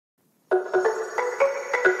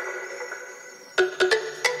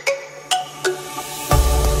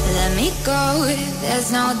me go,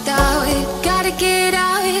 there's no doubt. Gotta get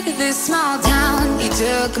out of this small town. You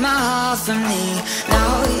took my heart from me,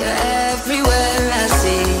 now you're everywhere I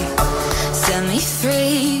see. Set me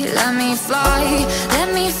free, let me fly, let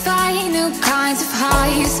me find new kinds of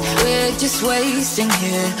highs. We're just wasting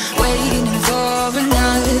here, waiting for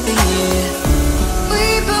another year. We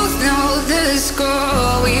both know the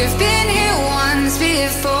score, we've been here once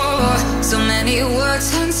before. So many words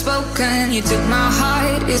unspoken, you took my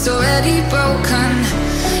heart, it's already broken.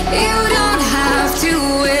 You don't have to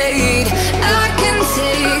wait, I can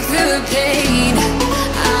take the pain.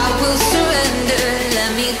 I will surrender,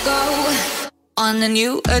 let me go on a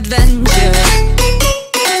new adventure.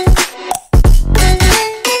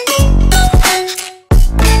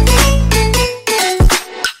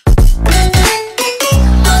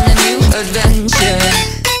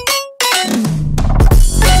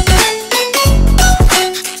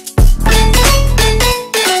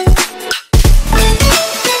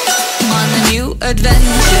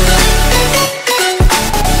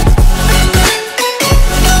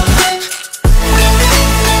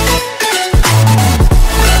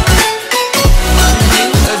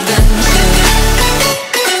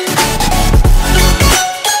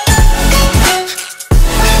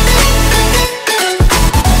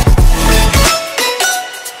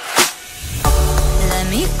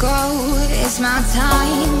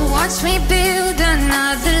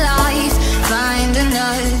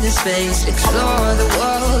 Space, explore the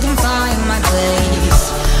world and find my place.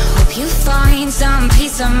 Hope you find some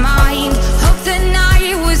peace of mind. Hope the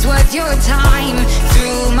night was worth your time.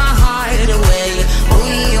 Threw my heart away,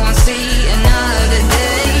 we won't see another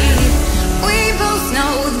day. We both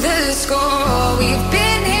know the score, we've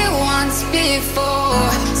been here once before.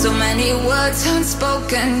 So many words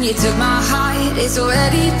unspoken, you took my heart, it's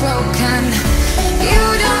already broken. You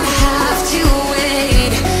don't have to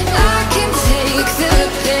wait, I can take the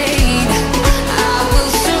pain. I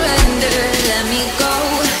will surrender, let me go.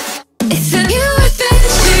 It's a new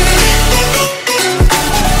adventure.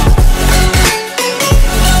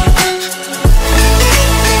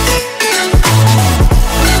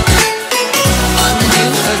 On a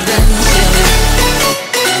new adventure.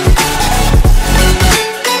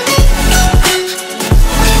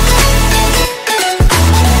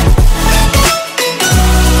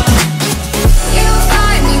 You'll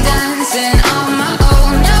find me dancing on my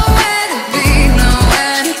own. Nowhere to be,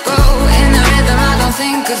 nowhere to go. In the rhythm I don't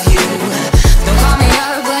think of you. Don't call me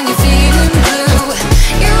up when you're feeling blue.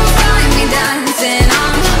 You'll find me dancing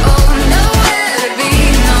on my own. Nowhere to be,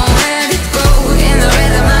 nowhere to go. In the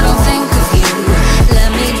rhythm I don't think of you. Let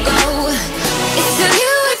me go. It's a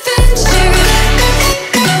new adventure.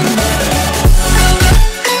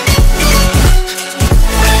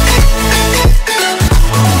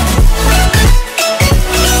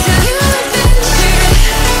 It's a new adventure.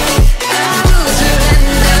 I will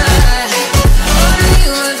surrender. On a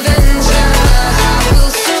new adventure. I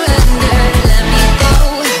will surrender. Let me go.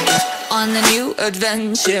 On a new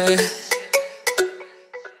adventure.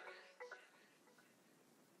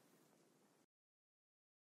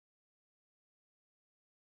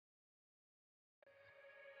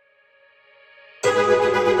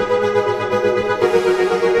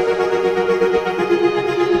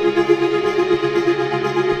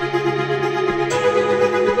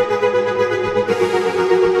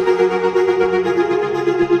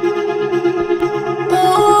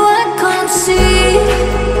 Oh, I can't see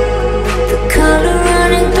the color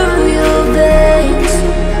running through your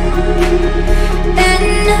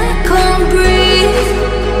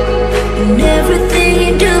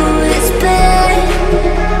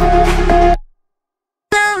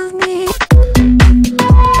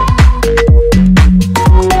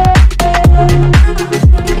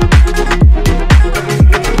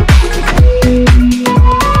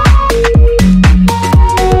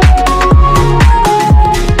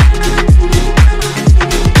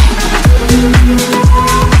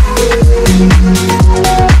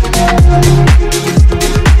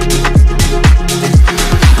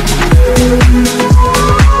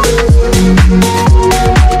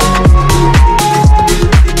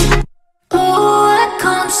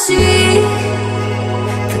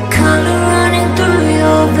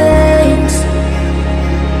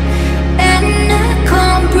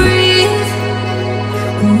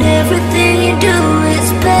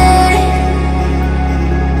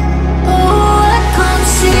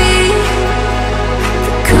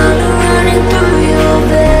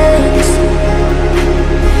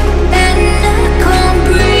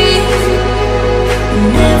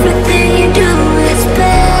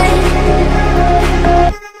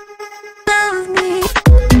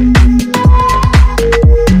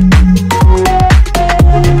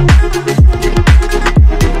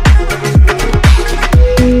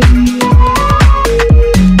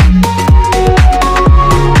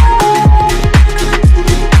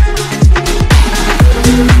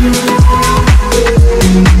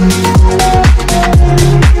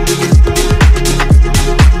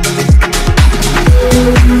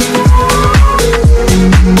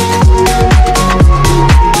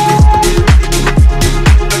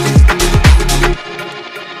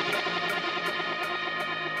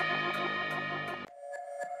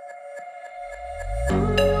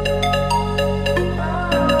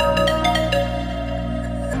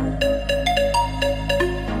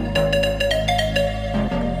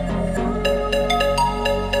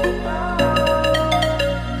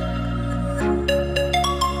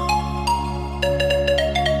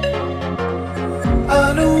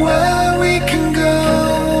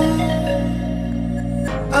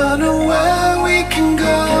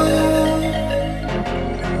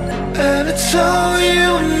so you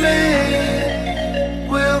and me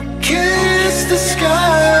will kiss the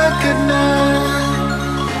sky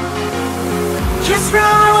goodnight. Just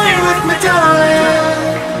run away with me, darling.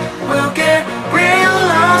 We'll get real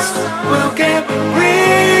lost. We'll get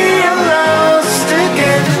real lost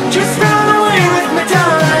again. Just run away with me,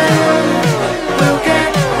 darling. We'll get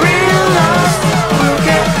real lost. We'll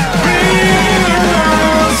get real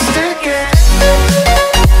lost again.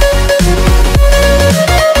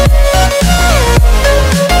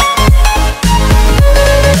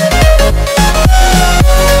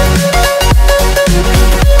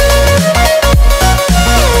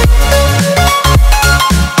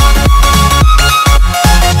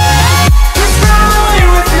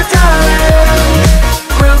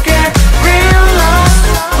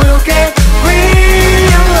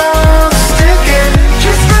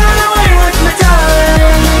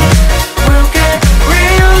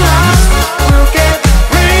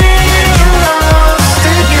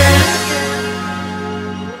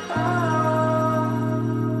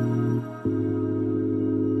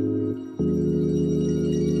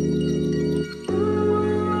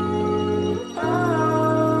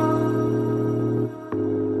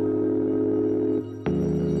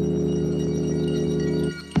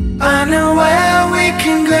 I know where we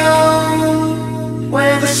can go,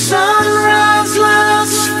 where the sunrise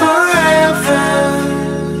lasts forever,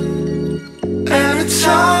 and it's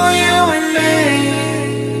all you and me.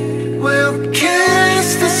 We'll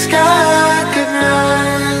kiss the sky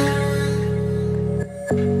goodnight.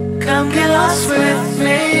 Come get lost with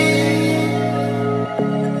me.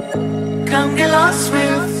 Come get lost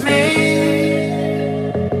with me.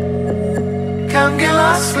 Come get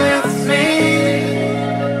lost with me.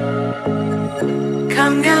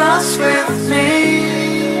 Come get lost with me.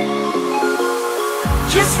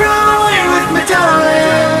 Just run away with me, darling.